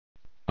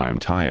I'm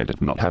tired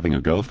of not having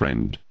a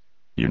girlfriend.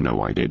 You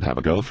know I did have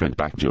a girlfriend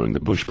back during the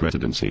Bush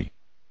presidency.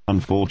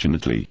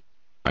 Unfortunately.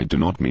 I do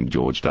not mean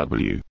George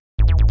W.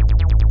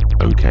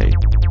 Okay.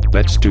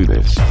 Let's do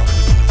this.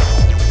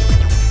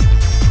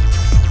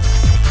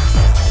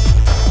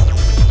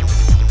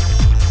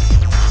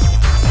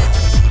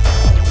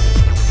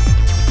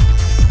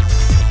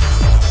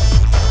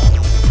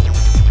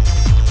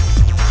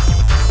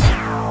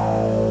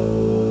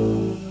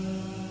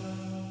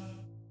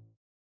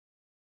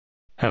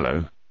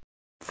 Hello.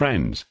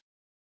 Friends.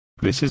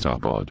 This is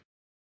Zarbod.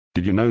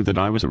 Did you know that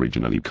I was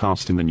originally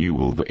cast in the new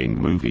Wolverine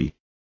movie?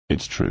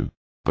 It's true,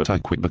 but I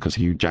quit because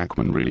Hugh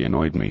Jackman really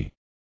annoyed me.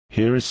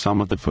 Here is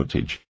some of the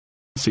footage.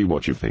 See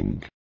what you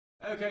think.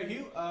 Okay,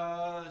 Hugh,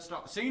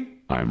 start the scene.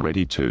 I'm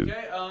ready to.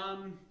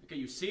 Okay,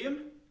 you see him?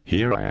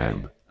 Here I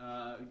am.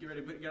 Get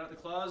ready to get out the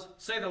claws.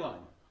 Say the line.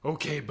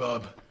 Okay,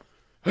 bub.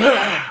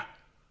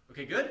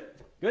 Okay, good.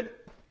 Good.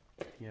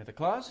 Yeah, the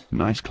claws.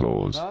 Nice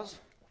claws. Claws.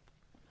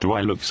 Do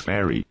I look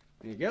scary?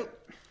 There you go.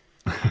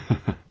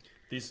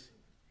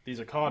 These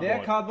are cardboard.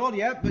 Yeah, cardboard,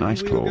 yeah, but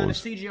Nice we were going to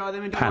claws. CGI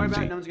them and don't worry about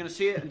Pansy. it. No one's going to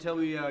see it until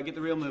we get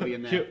the real movie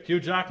in there. Hugh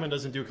Jackman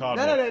doesn't do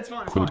cardboard. No, it's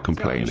fine. It's Quit fine.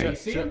 complaining. Okay,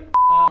 see him?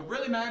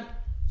 Really mad.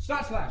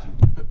 Start slashing.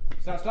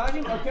 Start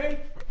slashing, okay.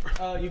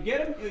 You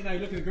get him. Now you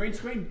look at the green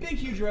screen. Big,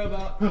 huge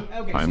robot.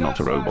 Okay, I'm not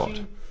a robot.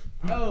 slashing.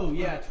 Oh,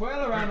 yeah,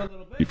 twirl around a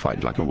little bit. You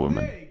fight like a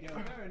woman. There you go,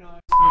 very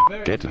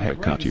nice. Get a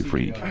haircut, you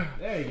freak.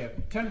 There you go.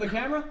 Turn to the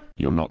camera.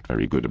 You're not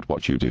very good at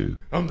what you do.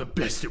 I'm the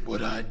best at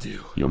what I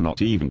do. You're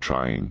not even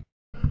trying.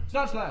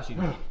 Start slashing.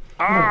 Yeah,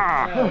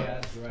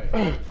 that's right.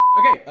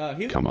 Okay,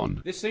 Hugh. Come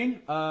on. This scene,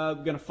 we're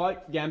gonna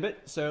fight Gambit.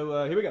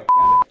 So here we go.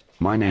 Gambit.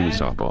 My name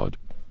is And- Zarbod,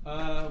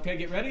 Okay,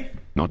 get ready.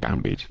 not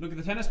Gambit. Look at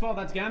the tennis ball.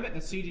 That's Gambit.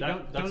 That's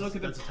CGI. Don't look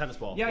at the. That's a tennis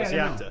ball. Yeah, That's yeah,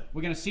 the no. actor.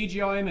 We're gonna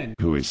CGI him in.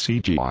 Who is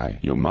CGI?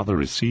 Your mother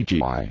is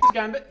CGI. This is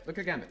Gambit. Look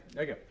at Gambit.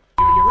 There you go.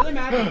 You're really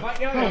mad. You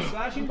fight, you're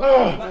slashing.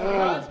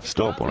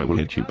 Stop or I will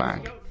hit you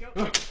back. Go.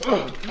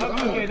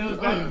 Okay, that was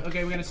bad.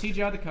 Okay, we're gonna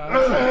CGI the cards.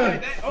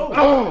 Okay,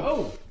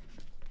 oh.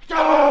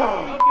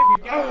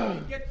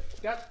 Okay,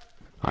 get.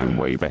 I'm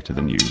way better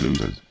than you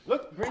losers.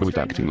 Look, green Quit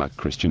screen. acting like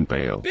Christian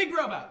Bale. Big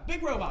robot. There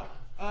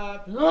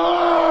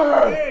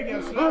you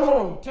go.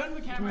 Slash. Turn to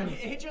the camera.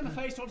 Hit you in the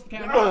face towards the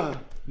camera.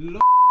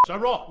 Look.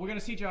 Zarbod. We're gonna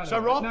CGI the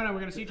Zarbod? rod. No, we're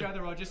gonna CGI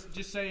the rod.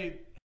 Just say.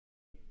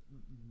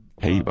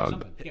 Hey, bub.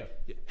 Something. Go.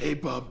 Hey,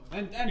 bub.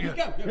 And go.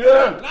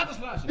 Yeah. Loud to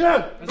slash.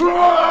 Yeah.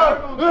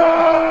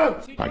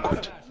 I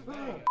quit.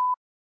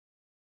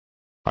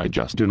 I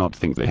just do not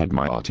think they had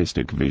my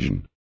artistic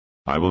vision.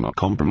 I will not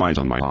compromise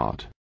on my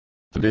art.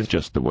 That is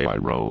just the way I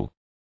roll.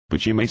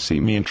 But you may see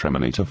me in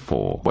Terminator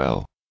 4.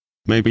 Well,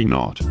 maybe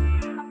not.